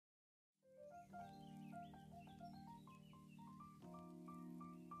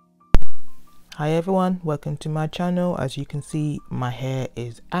Hi everyone, welcome to my channel. As you can see, my hair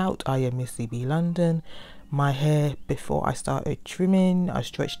is out. I am Missy B London. My hair, before I started trimming, I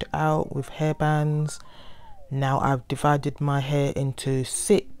stretched it out with hair bands. Now I've divided my hair into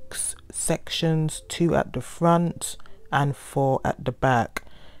 6 sections, 2 at the front and 4 at the back.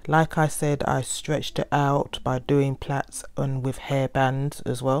 Like I said, I stretched it out by doing plaits and with hair bands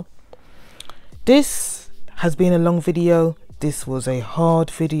as well. This has been a long video. This was a hard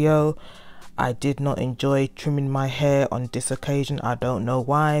video. I did not enjoy trimming my hair on this occasion. I don't know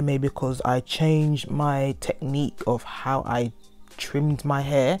why. Maybe because I changed my technique of how I trimmed my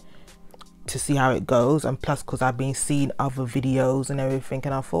hair to see how it goes, and plus because I've been seeing other videos and everything,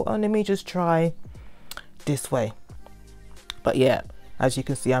 and I thought, oh, let me just try this way. But yeah, as you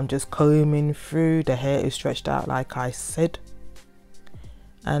can see, I'm just combing through. The hair is stretched out like I said,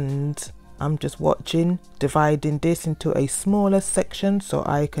 and I'm just watching, dividing this into a smaller section so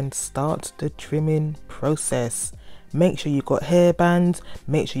I can start the trimming process. Make sure you got hair bands,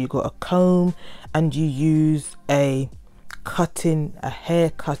 make sure you got a comb, and you use a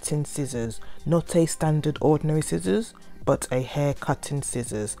hair cutting scissors, not a standard ordinary scissors, but a hair cutting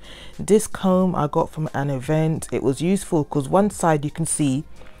scissors. This comb I got from an event. It was useful because one side you can see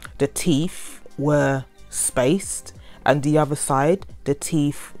the teeth were spaced, and the other side the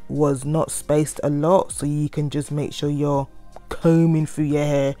teeth was not spaced a lot, so you can just make sure you're combing through your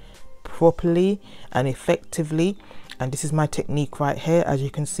hair properly and effectively. And this is my technique right here. As you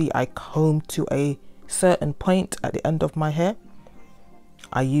can see, I comb to a certain point at the end of my hair.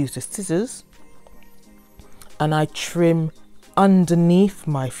 I use the scissors and I trim underneath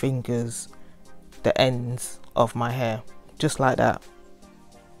my fingers the ends of my hair, just like that.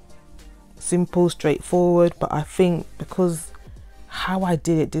 Simple, straightforward. But I think because how I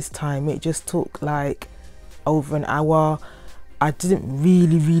did it this time, it just took like over an hour. I didn't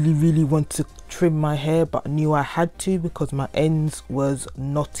really want to trim my hair, but I knew I had to because my ends was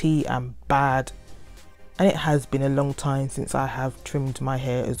knotty and bad, and it has been a long time since I have trimmed my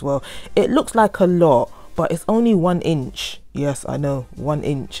hair as well. It looks like a lot, but it's only 1 inch. Yes, I know, 1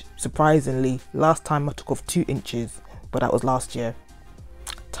 inch. Surprisingly, last time I took off 2 inches, but that was last year.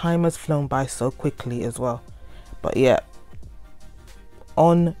 Time has flown by so quickly as well. But yeah,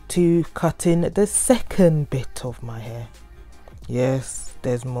 on to cutting the second bit of my hair. Yes,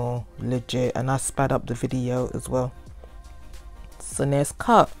 there's more, legit, and I sped up the video as well. So let's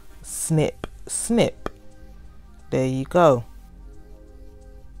cut, snip, snip. There you go.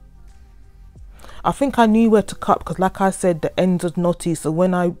 I think I knew where to cut because, like I said, the ends are knotty, so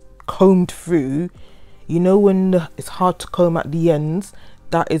when I combed through, you know, when it's hard to comb at the ends,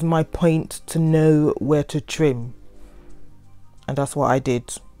 that is my point to know where to trim, and that's what I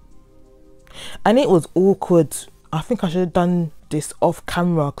did. And it was awkward. I think I should have done this off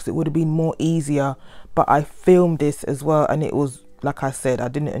camera because it would have been more easier, but I filmed this as well, and it was, like I said, I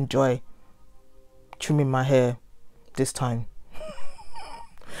didn't enjoy trimming my hair this time.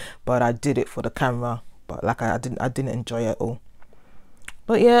 But I did it for the camera, but like I didn't enjoy it all.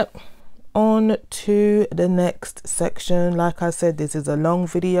 But yeah, on to the next section. Like I said, this is a long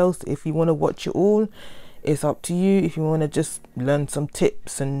video, so if you want to watch it all, it's up to you. If you want to just learn some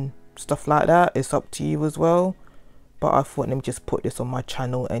tips and stuff like that, it's up to you as well. But I thought, let me just put this on my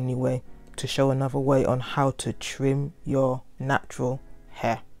channel anyway to show another way on how to trim your natural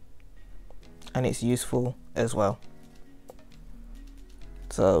hair, and it's useful as well.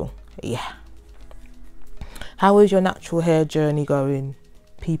 So yeah, how is your natural hair journey going?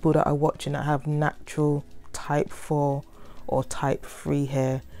 People that are watching that have natural type 4 or type 3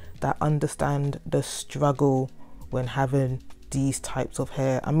 hair, that understand the struggle when having these types of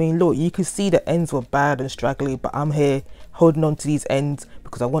hair. I mean, look, you can see the ends were bad and straggly, but I'm here holding on to these ends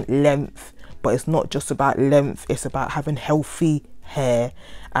because I want length. But it's not just about length, it's about having healthy hair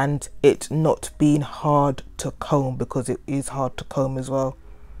and it not being hard to comb, because it is hard to comb as well.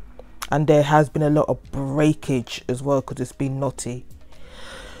 And there has been a lot of breakage as well because it's been knotty.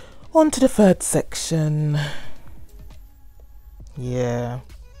 On to the third section. Yeah,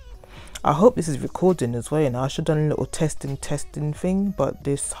 I hope this is recording as well. You know, I should have done a little testing thing, but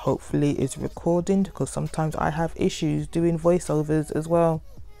this hopefully is recording because sometimes I have issues doing voiceovers as well.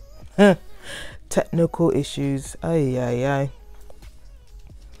 Technical issues. Ay.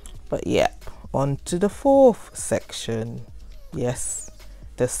 But yeah, on to the fourth section. Yes,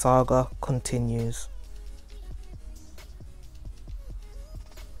 the saga continues.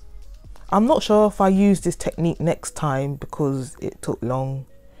 I'm not sure if I use this technique next time because it took long.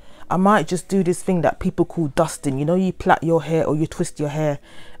 I might just do this thing that people call dusting. You know, you plait your hair or you twist your hair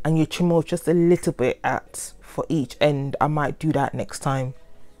and you trim off just a little bit for each end. I might do that next time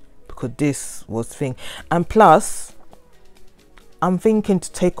because this was thing. And plus I'm thinking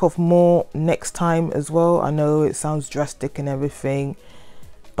to take off more next time as well. I know it sounds drastic and everything,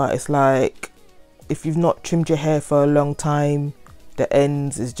 but it's like if you've not trimmed your hair for a long time, the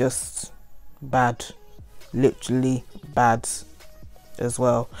ends is just bad, literally bad as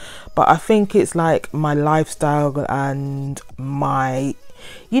well. But I think it's like my lifestyle and my,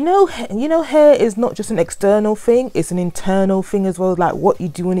 you know, hair is not just an external thing, it's an internal thing as well. Like what you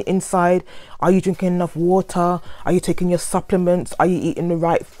do on the inside. Are you drinking enough water? Are you taking your supplements? Are you eating the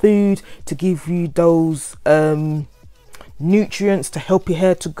right food to give you those nutrients to help your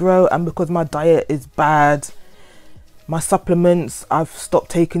hair to grow? And because my diet is bad, my supplements, I've stopped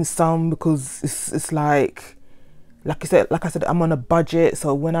taking some because it's like I said, I'm on a budget.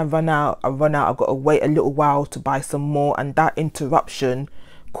 So when I run out, I've got to wait a little while to buy some more, and that interruption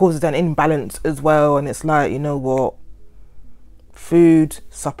causes an imbalance as well. And it's like, you know what, food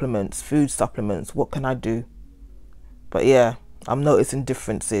supplements, what can I do? But yeah, I'm noticing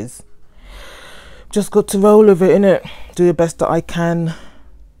differences. Just got to roll with it, innit? Do the best that I can.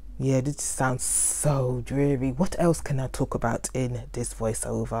 Yeah, this sounds so dreary. What else can I talk about in this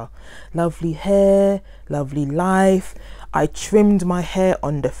voiceover? Lovely hair, lovely life. I trimmed my hair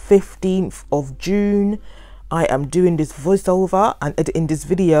on the 15th of June. I am doing this voiceover and editing this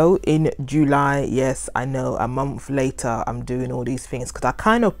video in July. Yes, I know, a month later I'm doing all these things because I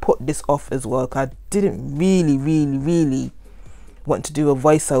kind of put this off as well. I didn't really want to do a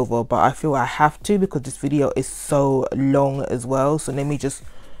voiceover, but I feel I have to because this video is so long as well. So let me just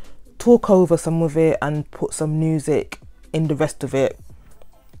talk over some of it and put some music in the rest of it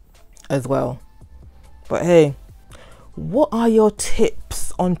as well. But hey, what are your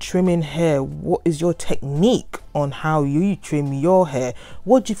tips on trimming hair? What is your technique on how you trim your hair?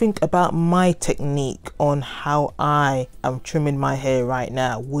 What do you think about my technique on how I am trimming my hair right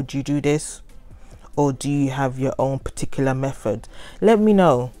now? Would you do this, or do you have your own particular method? Let me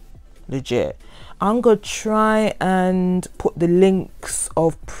know, legit. I'm gonna try and put the links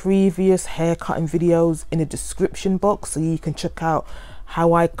of previous hair cutting videos in the description box so you can check out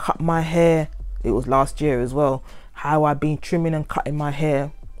how I cut my hair. It was last year as well, how I've been trimming and cutting my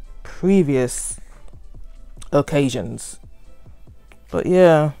hair previous occasions. But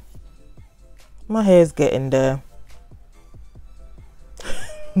yeah, my hair's getting there.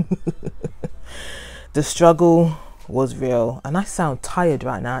 The struggle was real, and I sound tired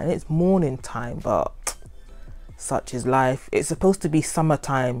right now, and it's morning time, but such is life. It's supposed to be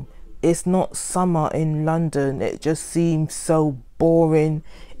summertime. It's not summer in London. It just seems so boring.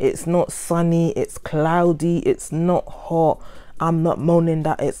 It's not sunny, it's cloudy, it's not hot. I'm not moaning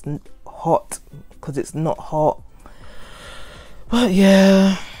that it's hot because it's not hot. But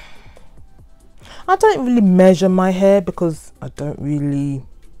yeah, I don't really measure my hair because I don't really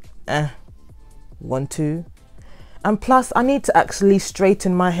want to. And plus I need to actually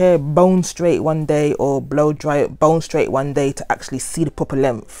straighten my hair bone straight one day, or blow dry it bone straight one day, to actually see the proper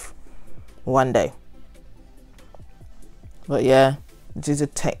length one day. But yeah, this is a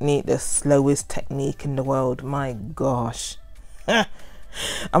technique, the slowest technique in the world. My gosh.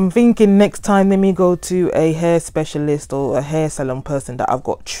 I'm thinking next time let me go to a hair specialist or a hair salon person that I've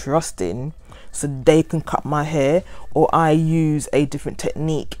got trust in, so they can cut my hair, or I use a different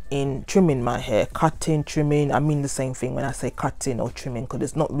technique in trimming my hair. Cutting, trimming, I mean the same thing when I say cutting or trimming, because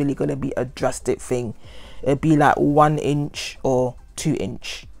it's not really going to be a drastic thing. It'd be like 1 inch or 2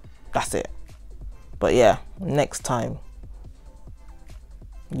 inch, that's it. But yeah, next time.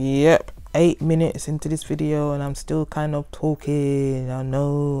 Yep, 8 minutes into this video and I'm still kind of talking. I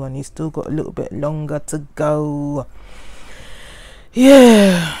know, and you still got a little bit longer to go.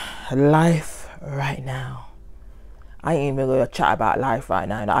 Yeah, life right now. I ain't even gonna chat about life right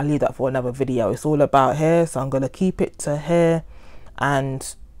now. I'll leave that for another video. It's all about hair, so I'm gonna keep it to hair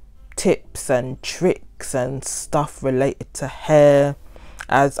and tips and tricks and stuff related to hair.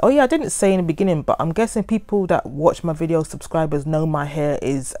 As oh yeah, I didn't say in the beginning, but I'm guessing people that watch my video, subscribers, know my hair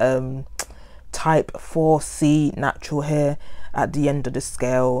is type 4C natural hair at the end of the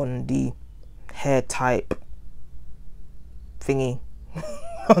scale on the hair type thingy.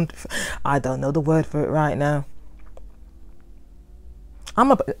 I don't know the word for it right now.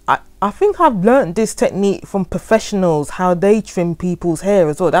 I think I've learned this technique from professionals, how they trim people's hair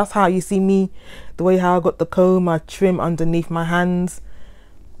as well. That's how you see me, the way how I got the comb, I trim underneath my hands.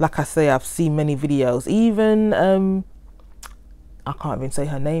 Like I say, I've seen many videos, even I can't even say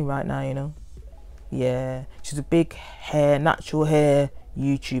her name right now, you know. Yeah, she's a big hair, natural hair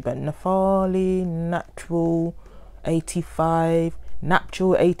YouTuber, Nafali Natural 85,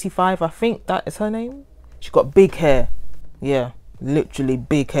 Natural 85, I think that is her name. She got big hair, yeah, literally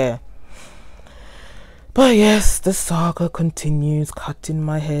big hair. But yes, the saga continues, cutting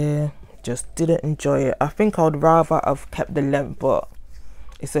my hair. Just didn't enjoy it. I think I would rather have kept the length, but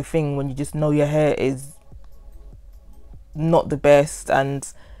it's a thing when you just know your hair is not the best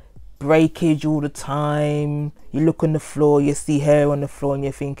and breakage all the time. You look on the floor, you see hair on the floor, and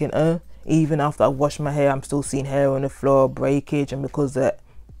you're thinking, even after I wash my hair, I'm still seeing hair on the floor, breakage, and because the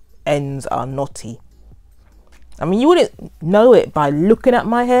ends are knotty. I mean, you wouldn't know it by looking at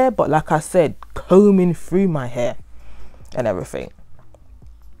my hair, but like I said, combing through my hair and everything.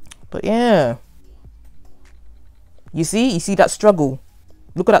 But yeah, you see that struggle.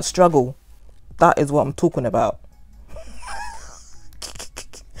 Look at that struggle. That is what I'm talking about.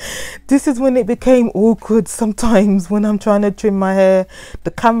 This is when it became awkward sometimes when I'm trying to trim my hair.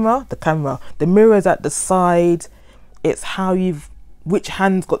 The mirror's at the side. It's how which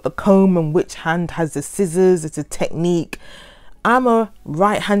hand's got the comb and which hand has the scissors. It's a technique. I'm a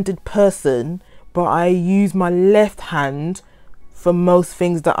right-handed person, but I use my left hand for most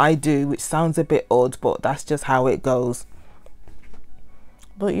things that I do, which sounds a bit odd, but that's just how it goes.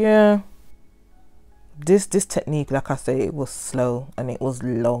 But yeah, this technique, like I say, it was slow and it was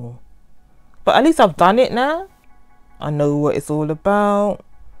long. But at least I've done it now. I know what it's all about.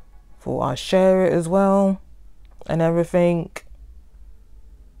 Thought I'll share it as well and everything.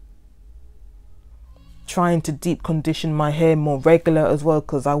 Trying to deep condition my hair more regular as well,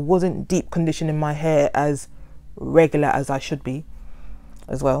 because I wasn't deep conditioning my hair as regular as I should be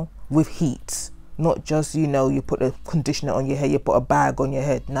as well, with heat. Not just, you know, you put a conditioner on your hair, you put a bag on your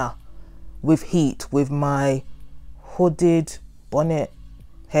head. Nah, with heat, with my hooded bonnet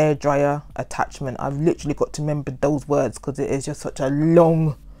hair dryer attachment. I've literally got to remember those words because it is just such a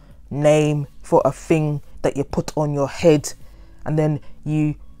long name for a thing that you put on your head and then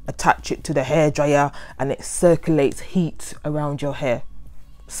you attach it to the hair dryer and it circulates heat around your hair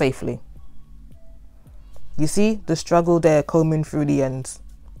safely. You see the struggle there, combing through the ends,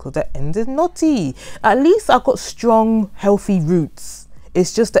 because the ends is knotty. At least I've got strong, healthy roots.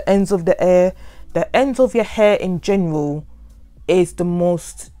 It's just the ends of the ends of your hair in general is the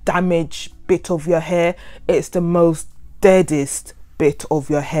most damaged bit of your hair. It's the most deadest bit of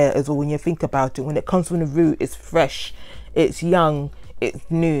your hair as well. When you think about it, when it comes from the root, it's fresh, it's young, it's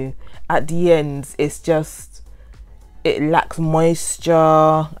new. At the ends, it's just, it lacks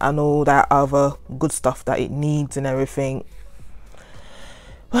moisture and all that other good stuff that it needs and everything.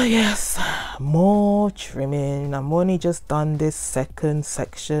 But yes, more trimming. I'm only just done this second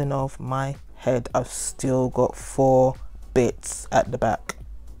section of my head. I've still got 4 bits at the back,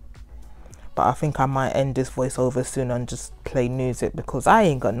 but I think I might end this voiceover soon and just play music because I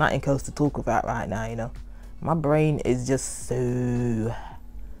ain't got nothing else to talk about right now. You know, my brain is just so,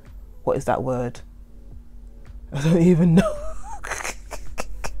 what is that word? I don't even know.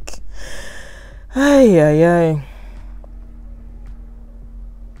 Hey.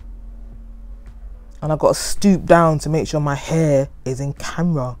 And I got to stoop down to make sure my hair is in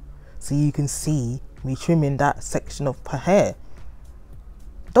camera so you can see me trimming that section of her hair.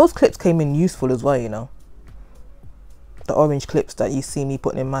 Those clips came in useful as well, you know, the orange clips that you see me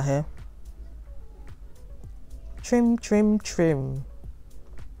putting in my hair. Trim, trim, trim.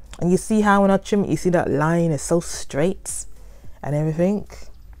 And you see how when I trim it, you see that line is so straight and everything.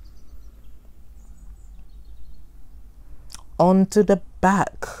 On to the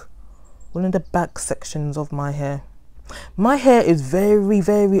back, one of the back sections of my hair. My hair is very,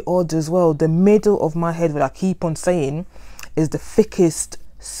 very odd as well. The middle of my head, what I keep on saying, is the thickest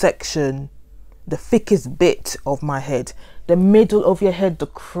section, the thickest bit of my head. The middle of your head, the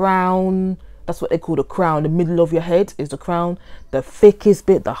crown, that's what they call the crown. The middle of your head is the crown. The thickest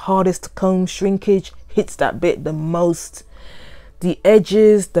bit, the hardest to comb, shrinkage hits that bit the most. The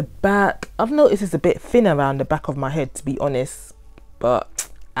edges, the back, I've noticed it's a bit thin around the back of my head, to be honest, but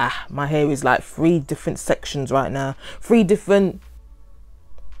my hair is like 3 different sections right now, 3 different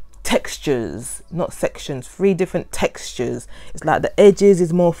textures, not sections, 3 different textures. It's like the edges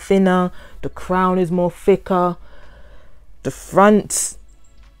is more thinner, the crown is more thicker, the front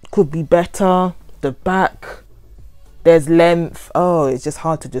could be better, the back, there's length. Oh, it's just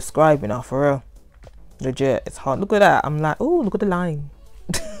hard to describe enough, for real. Legit, it's hard. Look at that. I'm like, oh, look at the line.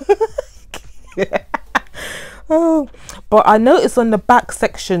 Oh, but I noticed on the back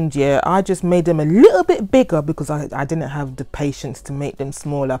sections, yeah, I just made them a little bit bigger because I didn't have the patience to make them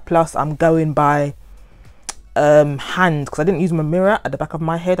smaller. Plus I'm going by hand, because I didn't use my mirror at the back of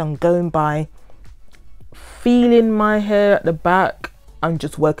my head. I'm going by feeling my hair at the back. I'm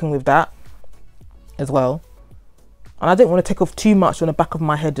just working with that as well, and I didn't want to take off too much on the back of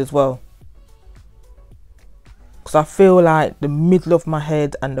my head as well, because I feel like the middle of my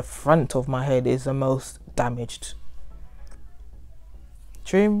head and the front of my head is the most damaged.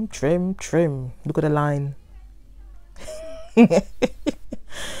 Trim, trim, trim. Look at the line.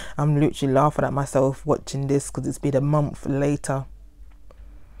 I'm literally laughing at myself watching this because it's been a month later.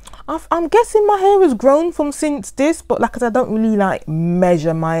 I'm guessing my hair has grown from since this, but like I don't really like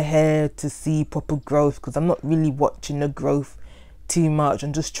measure my hair to see proper growth because I'm not really watching the growth too much.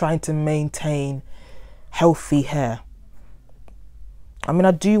 I'm just trying to maintain healthy hair. I mean,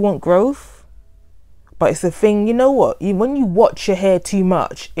 I do want growth, but it's a thing, you know what? When you watch your hair too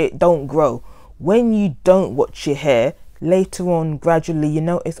much, it don't grow. When you don't watch your hair, later on, gradually, you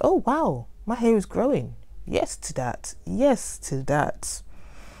notice, oh wow, my hair is growing. Yes to that. Yes to that.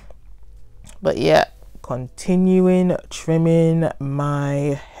 But yeah, continuing trimming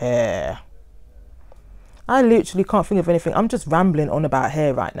my hair. I literally can't think of anything. I'm just rambling on about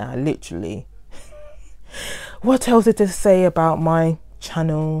hair right now, literally. What else is to say about my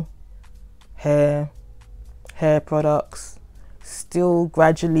channel? Hair products. Still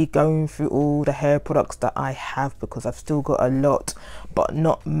gradually going through all the hair products that I have because I've still got a lot, but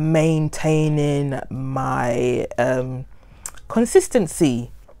not maintaining my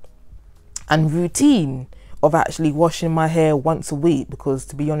consistency and routine of actually washing my hair once a week because,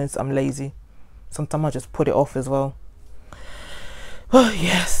 to be honest, I'm lazy. Sometimes I just put it off as well. Oh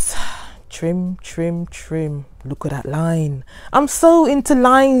yes, trim, trim, trim. Look at that line. I'm so into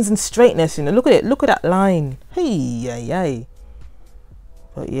lines and straightness, you know. Look at it. Look at that line. Hey, yay.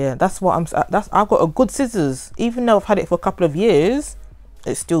 But yeah, that's what I've got a good scissors. Even though I've had it for a couple of years,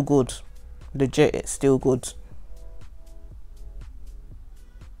 it's still good. Legit, it's still good.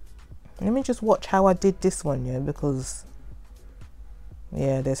 Let me just watch how I did this one, yeah, because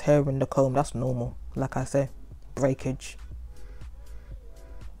yeah, there's hair in the comb. That's normal. Like I say, breakage.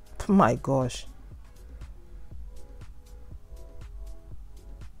 My gosh.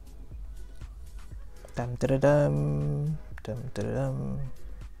 Dum da da dum, dum da da dum.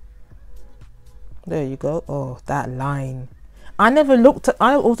 There you go. Oh, that line. I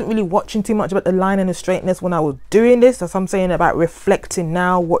wasn't really watching too much about the line and the straightness when I was doing this. That's what I'm saying about reflecting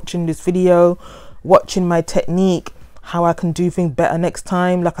now, watching this video, watching my technique, how I can do things better next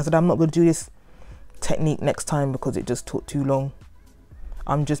time. Like I said, I'm not going to do this technique next time because it just took too long.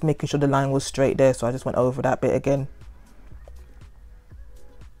 I'm just making sure the line was straight there, so I just went over that bit again.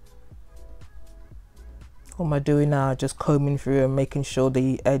 What am I doing now? Just combing through and making sure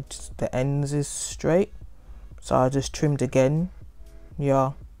the ends is straight. So I just trimmed again.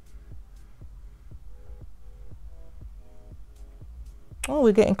 Yeah. Oh,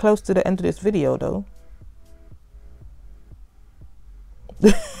 we're getting close to the end of this video though.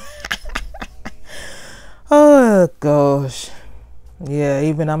 Oh gosh. Yeah,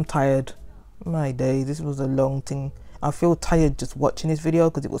 even I'm tired. My days, this was a long thing. I feel tired just watching this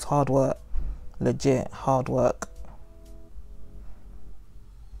video because it was hard work. Legit hard work.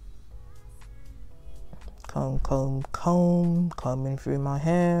 Combing through my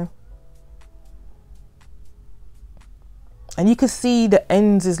hair. And you can see the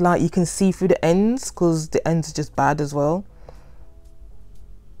ends is like, you can see through the ends because the ends are just bad as well.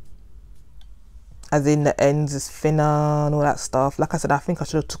 As in the ends is thinner and all that stuff. Like I said, I think I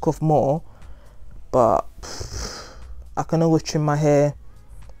should have took off more, but I can always trim my hair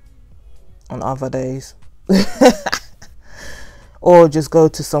on other days. Or just go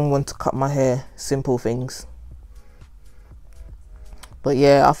to someone to cut my hair. Simple things. But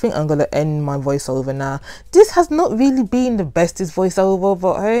yeah, I think I'm gonna end my voiceover now. This has not really been the bestest voiceover,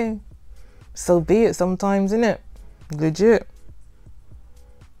 but hey, so be it sometimes, innit? Legit.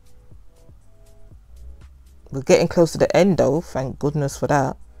 We're getting close to the end though, thank goodness for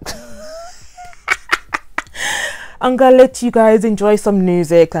that. I'm gonna let you guys enjoy some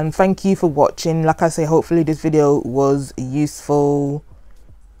music and thank you for watching. Like I say, hopefully this video was useful.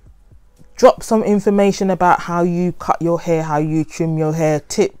 Drop some information about how you cut your hair, how you trim your hair,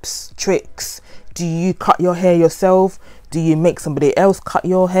 tips, tricks. Do you cut your hair yourself? Do you make somebody else cut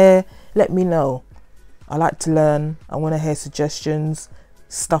your hair? Let me know. I like to learn. I want to hear suggestions,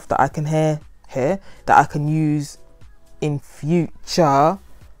 stuff that I can that I can use in future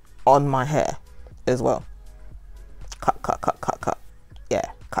on my hair as well. Cut.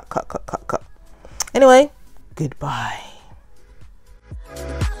 Yeah, cut. Anyway, goodbye.